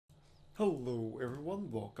Hello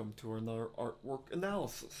everyone, welcome to another artwork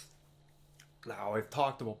analysis. Now I've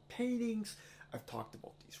talked about paintings, I've talked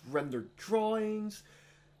about these rendered drawings.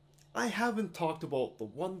 I haven't talked about the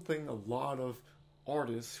one thing a lot of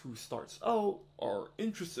artists who starts out are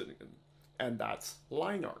interested in, and that's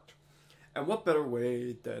line art. And what better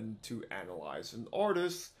way than to analyze an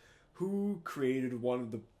artist who created one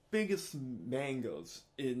of the biggest mangas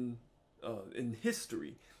in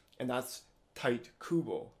history, and that's Tite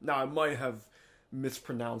Kubo. Now I might have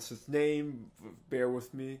mispronounced his name, bear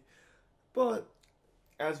with me, but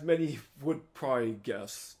as many would probably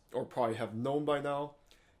guess or probably have known by now,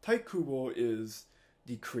 Tite Kubo is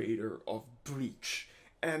the creator of Bleach.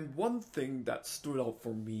 And one thing that stood out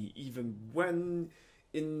for me, even when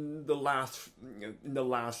in the last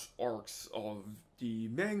arcs of the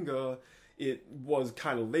manga, it was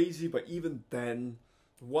kind of lazy, but even then,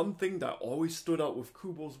 one thing that always stood out with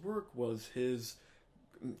Kubo's work was his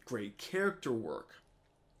great character work.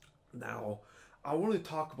 Now, I want to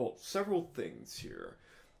talk about several things here.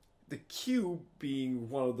 The cube being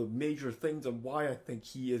one of the major things and why I think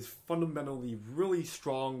he is fundamentally really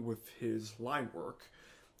strong with his line work.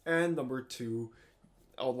 And number two,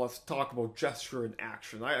 let's talk about gesture and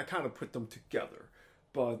action. I kind of put them together,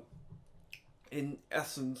 but in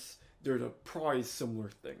essence, they're probably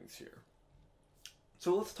similar things here.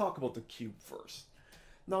 So let's talk about the cube first.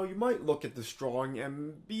 Now you might look at this drawing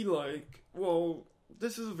and be like, well,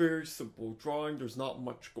 this is a very simple drawing. There's not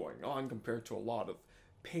much going on compared to a lot of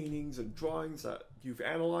paintings and drawings that you've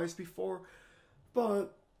analyzed before.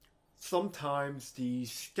 But sometimes the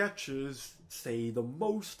sketches say the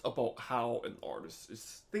most about how an artist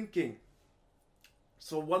is thinking.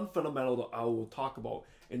 So one fundamental that I will talk about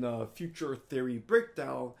in a future theory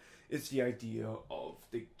breakdown is the idea of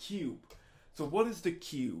the cube. So what is the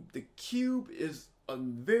cube? The cube is a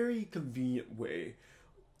very convenient way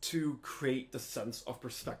to create the sense of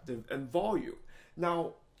perspective and volume.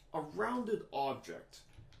 Now, a rounded object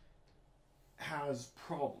has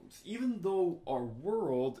problems. Even though our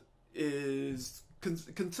world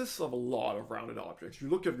consists of a lot of rounded objects. You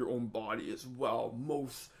look at your own body as well.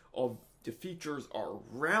 Most of the features are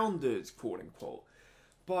rounded, quote unquote.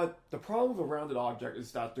 But the problem with a rounded object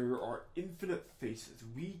is that there are infinite faces.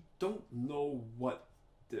 We don't know what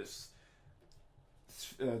this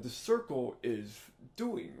the circle is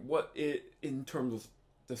doing, what it in terms of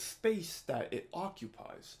the space that it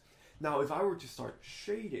occupies. Now, if I were to start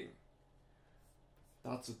shading,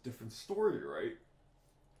 that's a different story, right?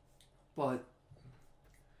 But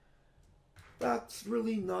that's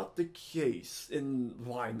really not the case in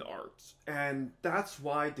line art, and that's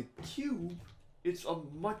why the cube it's a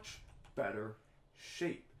much better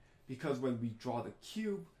shape, because when we draw the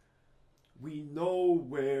cube, we know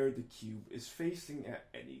where the cube is facing at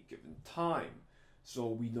any given time. So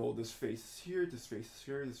we know this face is here, this face is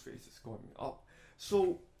here, this face is going up.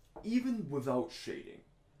 So even without shading,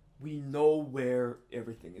 we know where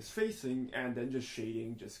everything is facing, and then just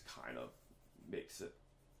shading just kind of makes it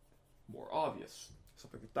more obvious.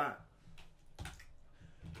 Something like that.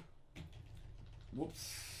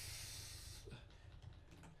 Whoops.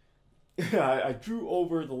 I drew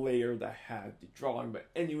over the layer that had the drawing, but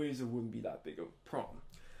anyways, it wouldn't be that big of a problem.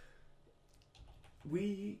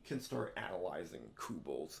 We can start analyzing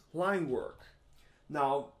Kubo's line work.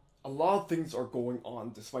 Now, a lot of things are going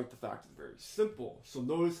on despite the fact it's very simple. So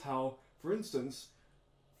notice how, for instance,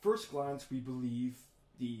 first glance we believe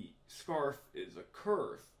the scarf is a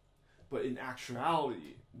curve, but in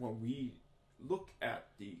actuality, when we look at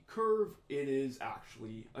the curve, it is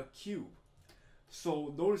actually a cube.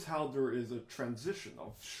 So notice how there is a transition, a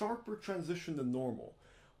sharper transition than normal,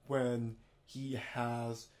 when the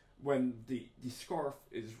scarf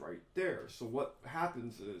is right there. So what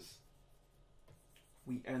happens is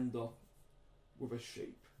we end up with a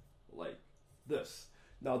shape like this.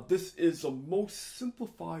 Now this is the most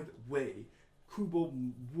simplified way Kubo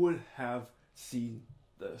would have seen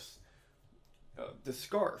this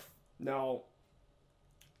scarf. Now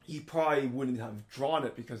he probably wouldn't have drawn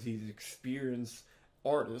it because he's an experienced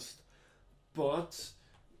artist, but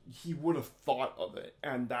he would have thought of it,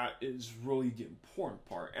 and that is really the important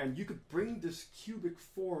part. And you could bring this cubic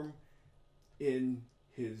form in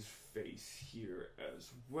his face here as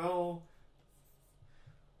well.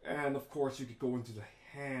 And of course you could go into the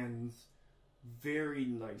hands. Very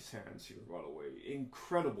nice hands here, by the way.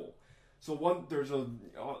 Incredible. So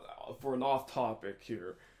for an off topic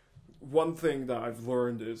here, one thing that I've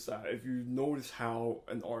learned is that if you notice how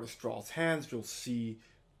an artist draws hands, you'll see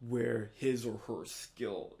where his or her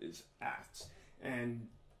skill is at. And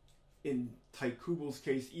in Tite Kubo's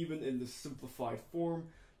case, even in the simplified form,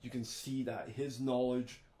 you can see that his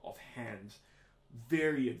knowledge of hands,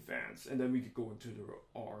 very advanced. And then we could go into the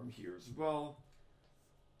arm here as well.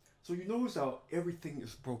 So you notice how everything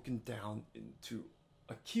is broken down into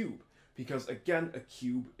a cube, because again, a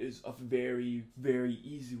cube is a very, very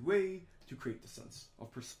easy way to create the sense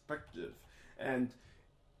of perspective. And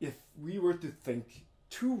if we were to think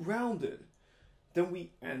too rounded, then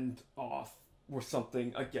we end off with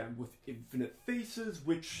something, again, with infinite faces,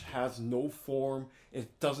 which has no form.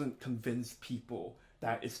 It doesn't convince people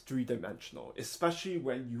that it's three-dimensional, especially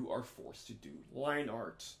when you are forced to do line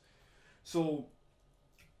art. So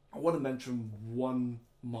I want to mention one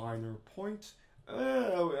minor point.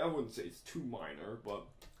 I wouldn't say it's too minor, but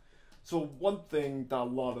so one thing that a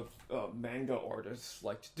lot of manga artists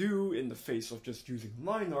like to do in the face of just using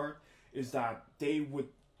line art is that they would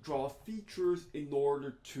draw features in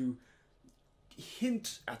order to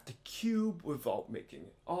hint at the cube without making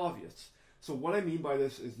it obvious. So what I mean by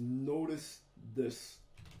this is, notice this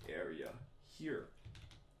area here.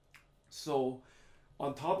 So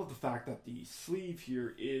on top of the fact that the sleeve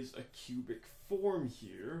here is a cubic form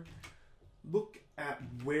here, look at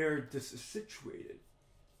where this is situated.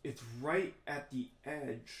 It's right at the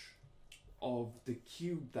edge of the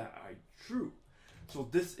cube that I drew. So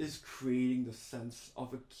this is creating the sense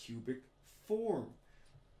of a cubic form.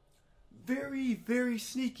 Very, very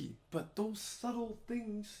sneaky, but those subtle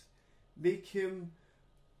things make him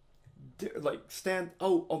stand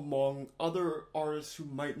out among other artists who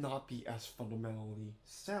might not be as fundamentally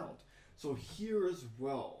sound. So here as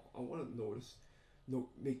well, I want to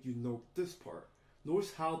make you note this part.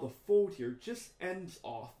 Notice how the fold here just ends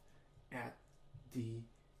off at the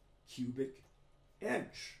cubic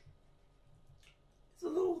edge. It's a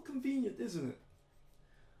little convenient, isn't it?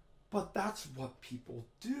 But that's what people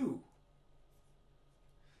do.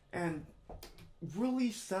 And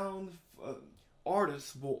really sound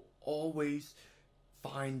artists will always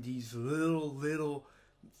find these little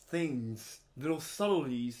things, little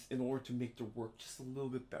subtleties in order to make their work just a little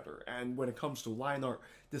bit better. And when it comes to line art,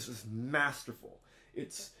 this is masterful.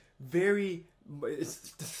 It's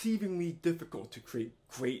deceivingly difficult to create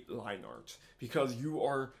great line art because you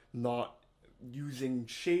are not using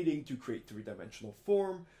shading to create three-dimensional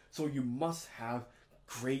form, so you must have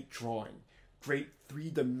great drawing, great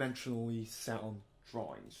three-dimensionally sound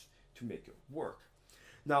drawings to make it work.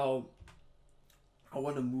 Now, I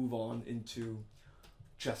want to move on into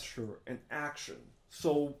gesture and action.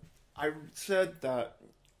 So I said that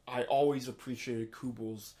I always appreciated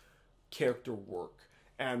Kubo's character work,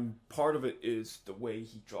 and part of it is the way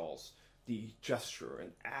he draws the gesture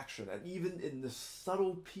and action. And even in this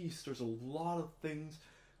subtle piece, there's a lot of things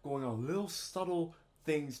going on, little subtle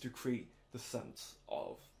things to create the sense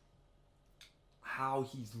of how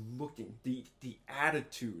he's looking, the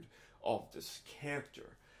attitude of this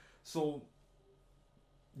character. So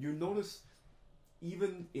you notice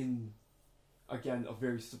even in, again, a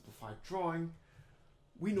very simplified drawing,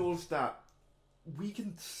 we notice that we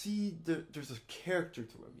can see there's a character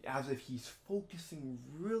to him, as if he's focusing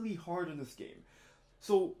really hard in this game.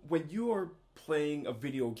 So when you are playing a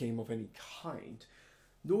video game of any kind,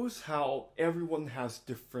 notice how everyone has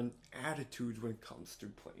different attitudes when it comes to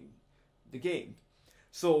playing the game.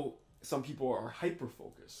 So some people are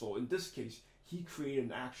hyper-focused. So in this case, he created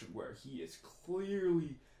an action where he is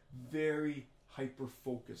clearly very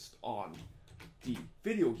hyper-focused on the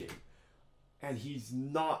video game. And he's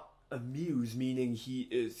not amused, meaning he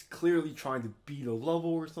is clearly trying to beat a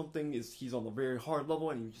level or something. He's on a very hard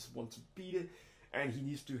level and he just wants to beat it, and he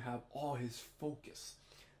needs to have all his focus.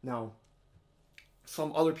 Now,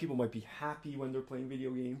 some other people might be happy when they're playing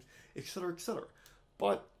video games, etc., etc.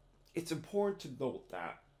 But it's important to note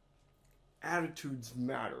that attitudes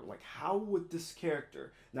matter. Like, how would this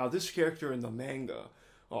character... Now, this character in the manga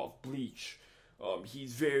of Bleach,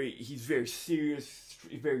 he's very serious,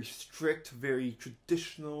 very strict, very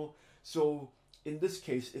traditional. So in this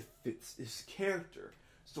case, it fits his character.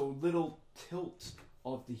 So little tilt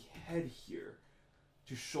of the head here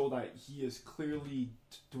to show that he is clearly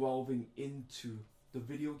delving into the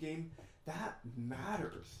video game, that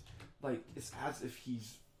matters. Like, it's as if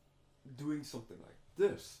he's doing something like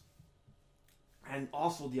this. And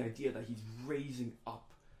also the idea that he's raising up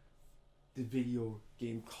the video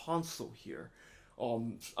game console here.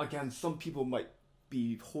 Again, some people might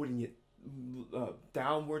be holding it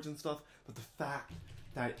downwards and stuff, but the fact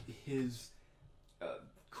that his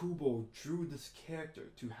Kubo drew this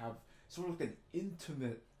character to have sort of like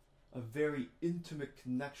a very intimate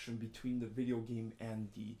connection between the video game and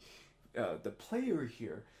the player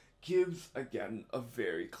here, gives again a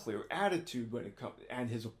very clear attitude when it comes, and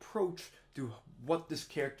his approach to what this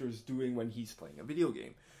character is doing when he's playing a video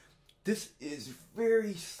game. This is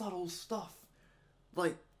very subtle stuff.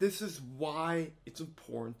 Like, this is why it's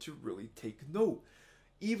important to really take note.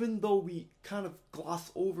 Even though we kind of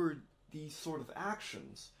gloss over these sort of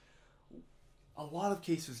actions, a lot of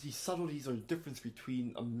cases, these subtleties are the difference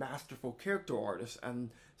between a masterful character artist and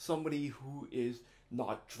somebody who is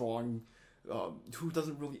not drawing, who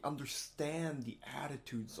doesn't really understand the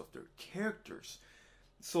attitudes of their characters.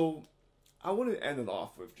 So, I want to end it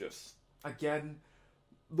off with just, again,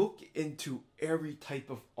 look into every type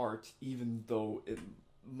of art, even though it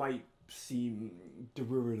might seem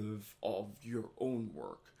derivative of your own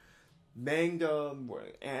work. Manga,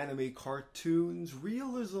 anime, cartoons,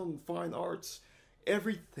 realism, fine arts,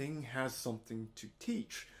 everything has something to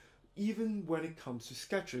teach, even when it comes to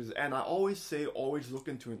sketches. And I always say, always look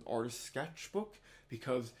into an artist's sketchbook,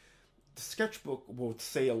 because the sketchbook will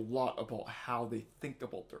say a lot about how they think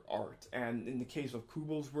about their art. And in the case of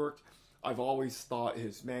Kubo's work, I've always thought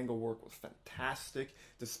his manga work was fantastic,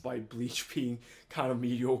 despite Bleach being kind of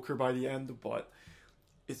mediocre by the end, but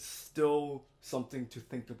it's still something to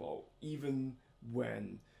think about, even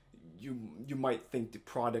when you might think the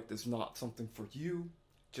product is not something for you.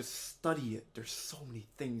 Just study it. There's so many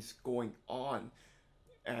things going on,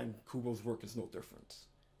 and Kubo's work is no different.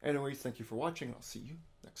 Anyways, thank you for watching. I'll see you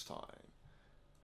next time.